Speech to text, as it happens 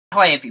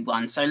Hi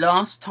everyone, so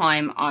last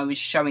time I was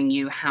showing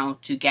you how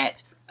to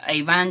get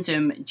a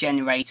random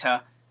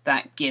generator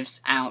that gives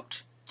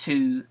out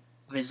two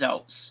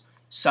results.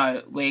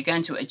 So we're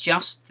going to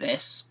adjust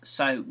this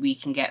so we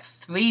can get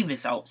three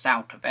results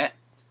out of it.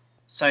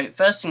 So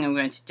first thing I'm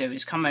going to do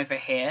is come over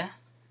here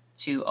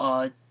to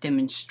our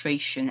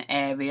demonstration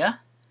area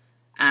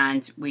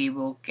and we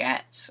will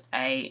get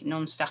a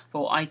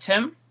non-stackable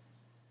item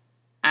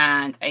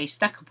and a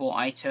stackable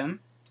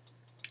item,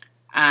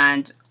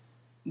 and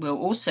we'll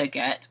also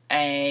get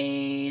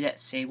a,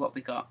 let's see what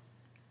we got.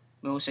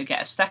 We'll also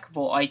get a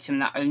stackable item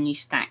that only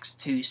stacks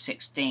to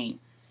 16.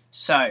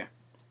 So,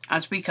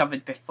 as we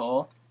covered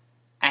before,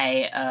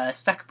 a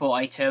stackable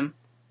item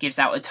gives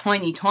out a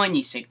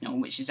tiny signal,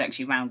 which is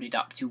actually rounded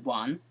up to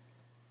 1.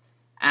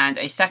 And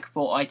a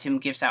stackable item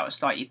gives out a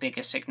slightly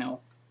bigger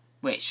signal,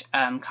 which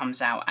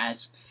comes out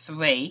as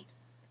 3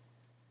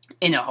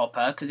 in a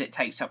hopper, because it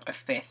takes up a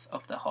fifth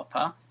of the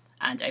hopper,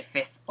 and a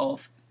fifth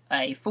of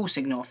a full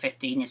signal of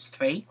 15 is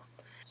 3.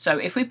 So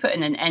if we put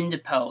in an ender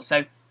pearl,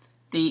 so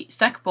the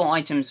stackable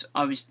items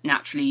I was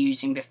naturally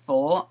using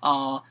before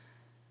are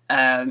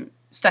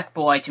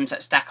stackable items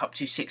that stack up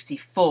to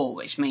 64,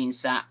 which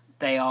means that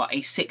they are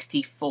a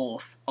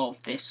 64th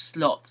of this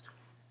slot.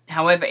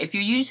 However, if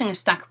you're using a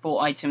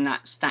stackable item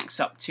that stacks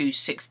up to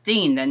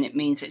 16, then it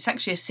means it's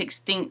actually a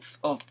 16th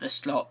of the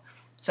slot.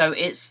 So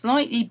it's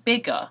slightly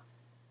bigger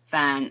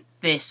than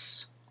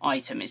this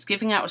item. It's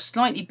giving out a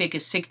slightly bigger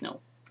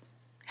signal.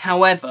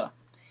 However,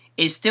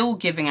 it's still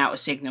giving out a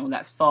signal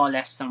that's far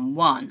less than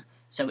 1,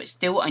 so it's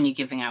still only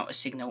giving out a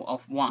signal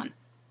of 1.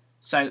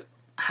 So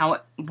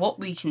what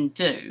we can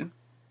do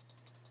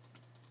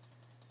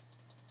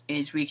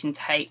is we can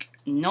take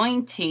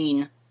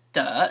 19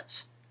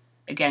 dirt.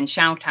 Again,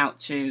 shout out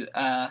to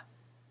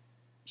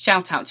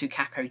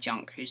Kako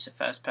Junk, who's the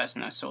first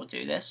person I saw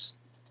do this.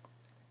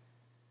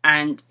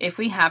 And if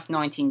we have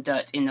 19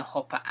 dirt in the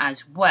hopper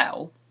as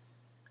well,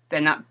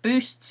 then that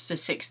boosts the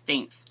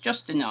 16th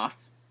just enough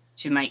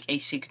to make a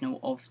signal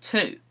of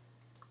 2.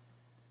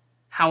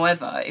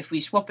 However, if we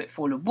swap it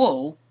for the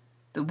wool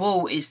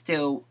is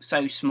still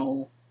so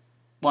small,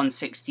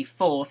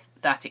 1/64th,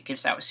 that it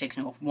gives out a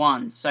signal of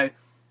 1. So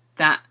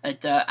that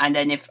and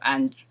then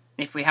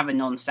if we have a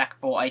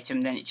non-stackable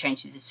item, then it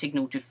changes the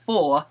signal to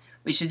 4,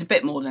 which is a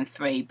bit more than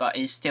 3, but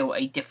is still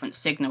a different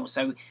signal.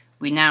 So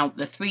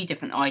the 3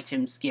 different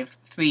items give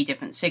 3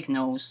 different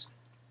signals,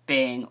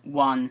 being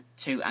 1,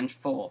 2, and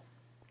 4.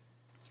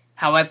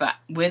 However,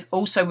 with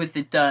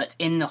the dirt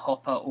in the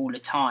hopper all the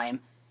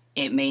time,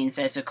 it means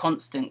there's a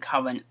constant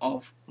current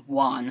of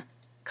 1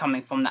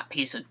 coming from that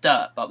piece of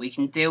dirt, but we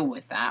can deal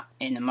with that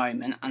in a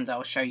moment, and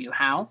I'll show you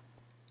how.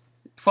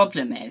 The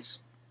problem is,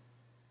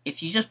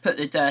 if you just put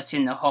the dirt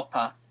in the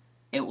hopper,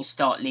 it will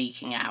start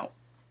leaking out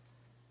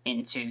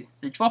into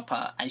the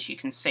dropper, as you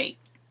can see.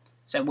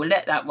 So we'll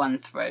let that run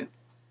through.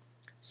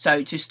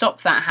 So to stop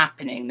that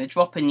happening, the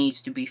dropper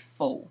needs to be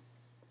full.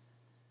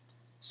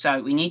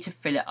 So we need to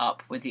fill it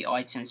up with the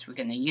items we're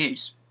going to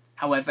use.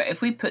 However,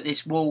 if we put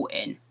this wool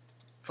in,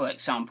 for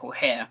example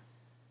here,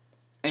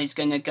 it's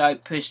going to go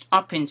pushed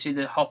up into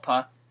the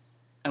hopper,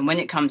 and when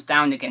it comes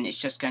down again, it's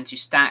just going to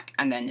stack,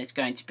 and then there's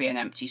going to be an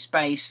empty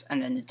space,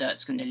 and then the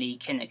dirt's going to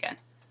leak in again.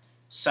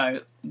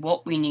 So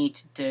what we need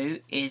to do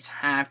is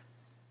have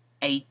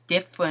a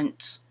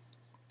different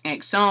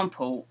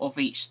example of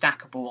each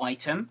stackable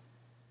item,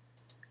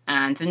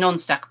 and the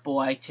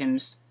non-stackable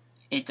items,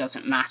 it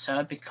doesn't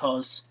matter,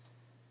 because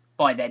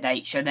by their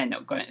nature they're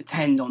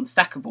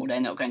non-stackable, they're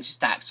not going to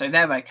stack, so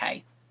they're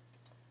okay.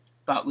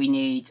 But we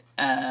need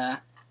other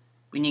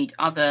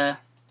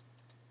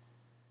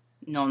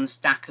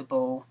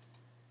non-stackable,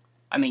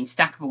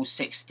 stackable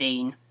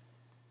 16,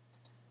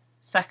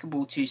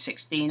 stackable to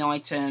 16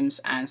 items,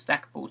 and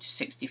stackable to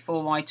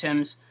 64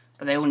 items,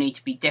 but they all need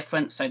to be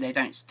different so they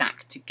don't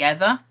stack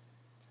together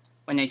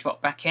when they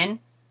drop back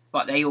in,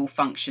 but they all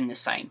function the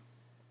same.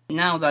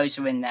 Now those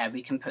are in there,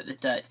 we can put the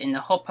dirt in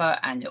the hopper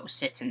and it will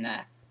sit in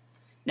there.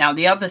 Now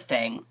the other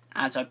thing,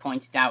 as I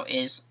pointed out,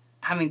 is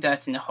having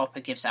dirt in the hopper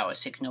gives out a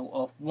signal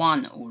of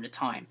 1 all the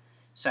time.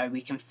 So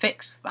we can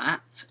fix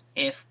that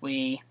if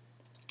we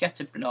get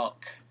a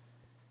block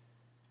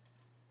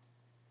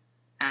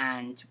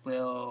and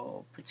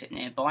we'll put it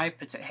nearby,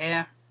 put it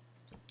here,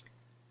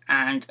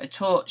 and a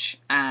torch,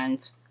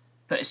 and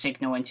put a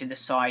signal into the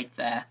side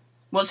there.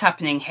 What's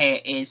happening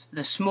here is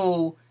the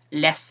small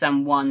less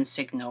than 1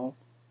 signal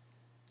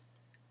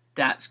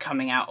that's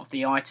coming out of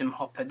the item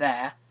hopper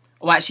there,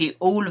 or actually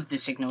all of the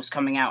signals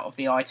coming out of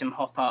the item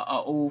hopper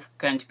are all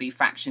going to be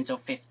fractions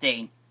of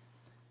 15.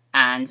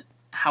 And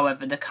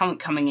however, the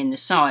current coming in the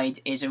side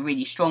is a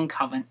really strong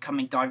current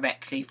coming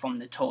directly from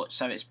the torch,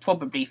 so it's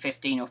probably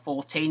 15 or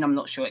 14, I'm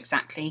not sure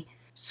exactly.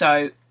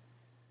 So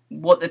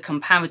what the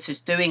comparator's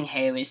doing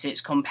here is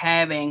it's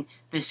comparing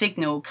the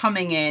signal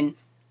coming in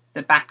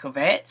the back of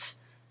it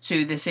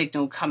to the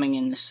signal coming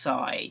in the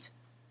side.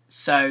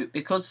 So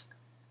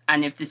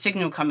and if the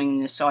signal coming in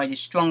the side is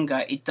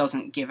stronger, it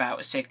doesn't give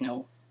out a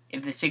signal.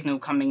 If the signal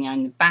coming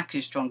in the back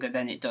is stronger,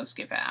 then it does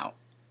give it out.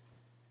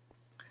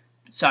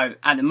 So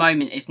at the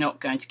moment it's not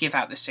going to give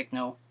out the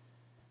signal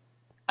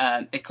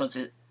because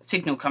the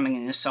signal coming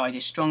in the side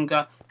is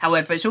stronger.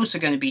 However, it's also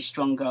going to be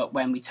stronger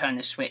when we turn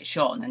the switch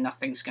on, and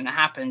nothing's going to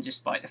happen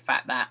despite the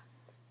fact that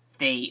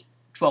the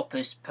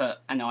droppers put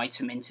an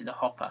item into the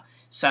hopper.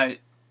 So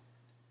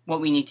what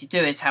we need to do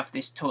is have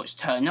this torch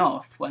turn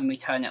off when we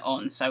turn it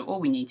on. So all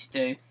we need to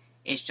do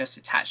is just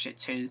attach it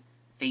to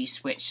the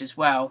switch as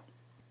well.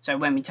 So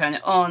when we turn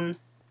it on,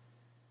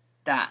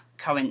 that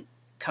current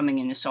coming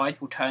in the side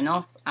will turn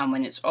off, and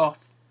when it's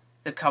off,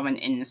 the current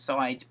in the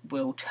side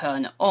will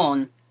turn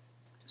on,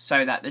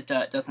 so that the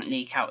dirt doesn't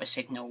leak out a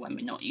signal when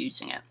we're not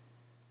using it.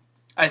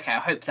 Okay, I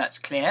hope that's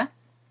clear.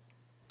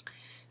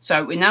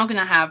 So we now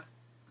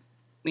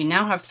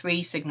have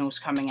 3 signals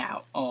coming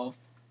out of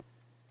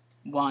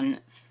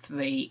 1,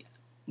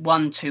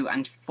 2,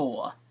 and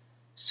 4.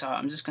 So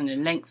I'm just going to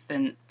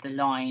lengthen the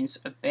lines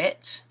a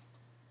bit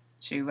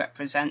to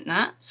represent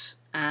that.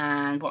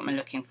 And what am I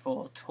looking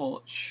for?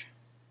 Torch.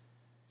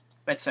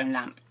 Redstone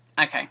lamp.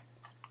 Okay.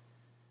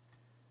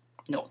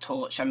 Not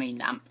torch, I mean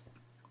lamp.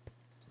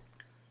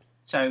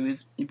 So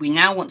we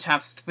now want to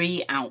have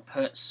 3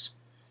 outputs.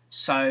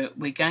 So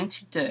we're going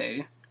to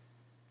do,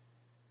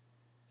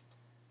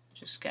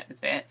 just get the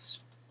bits.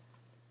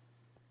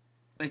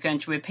 We're going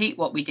to repeat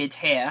what we did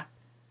here,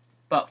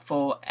 but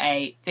for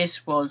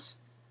this was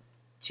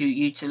to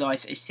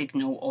utilize a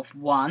signal of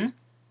 1,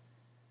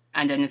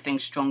 and anything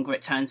stronger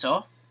it turns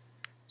off.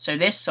 So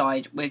this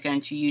side we're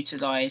going to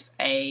utilize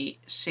a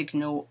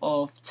signal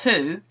of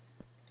 2,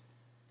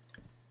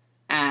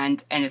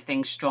 and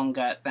anything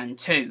stronger than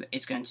 2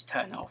 is going to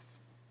turn off.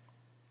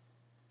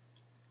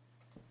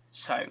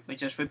 So we're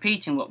just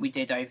repeating what we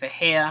did over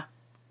here,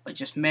 but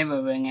just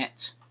mirroring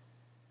it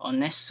on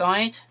this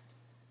side.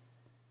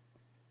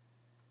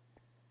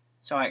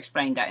 So I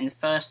explained that in the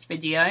first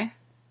video.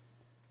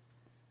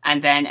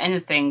 And then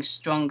anything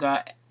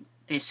stronger,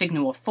 the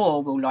signal of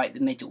 4 will light the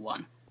middle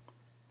one.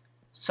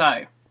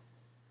 So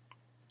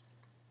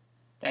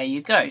there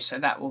you go. So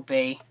that will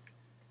be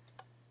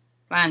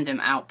random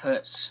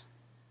outputs,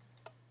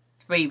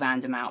 3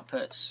 random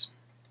outputs.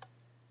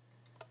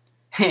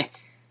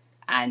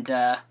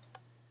 And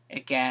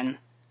again,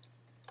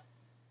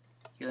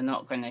 you're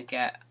not going to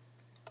get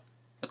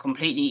a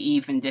completely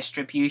even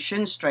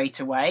distribution straight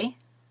away,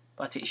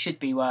 but it should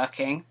be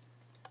working.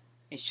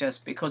 It's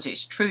just because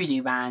it's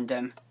truly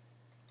random,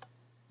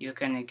 you're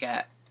going to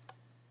get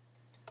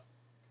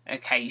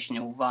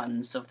occasional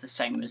runs of the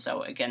same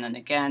result again and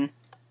again.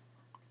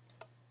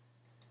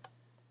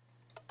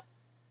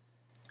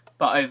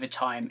 But over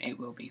time, it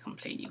will be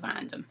completely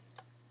random.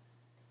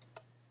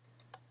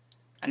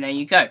 And there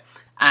you go.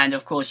 And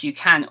of course, you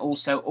can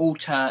also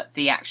alter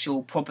the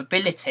actual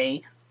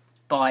probability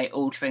by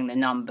altering the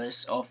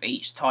numbers of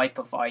each type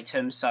of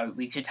item. So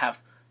we could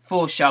have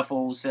 4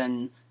 shovels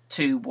and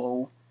 2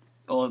 wool,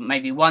 or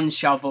maybe 1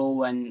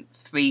 shovel and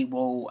 3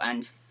 wool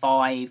and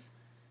 5,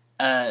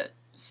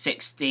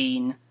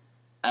 16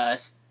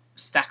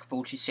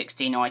 stackable to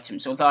 16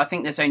 items. Although I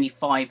think there's only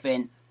 5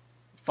 in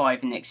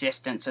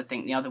existence. I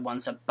think the other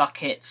ones are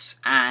buckets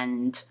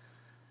and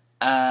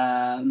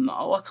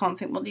I can't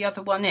think what the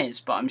other one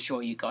is, but I'm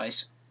sure you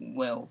guys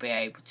will be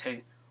able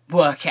to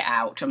work it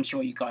out. I'm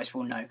sure you guys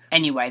will know.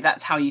 Anyway,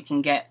 that's how you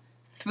can get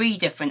 3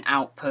 different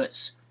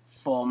outputs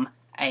from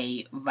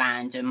a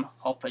random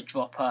hopper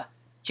dropper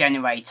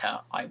generator.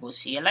 I will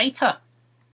see you later.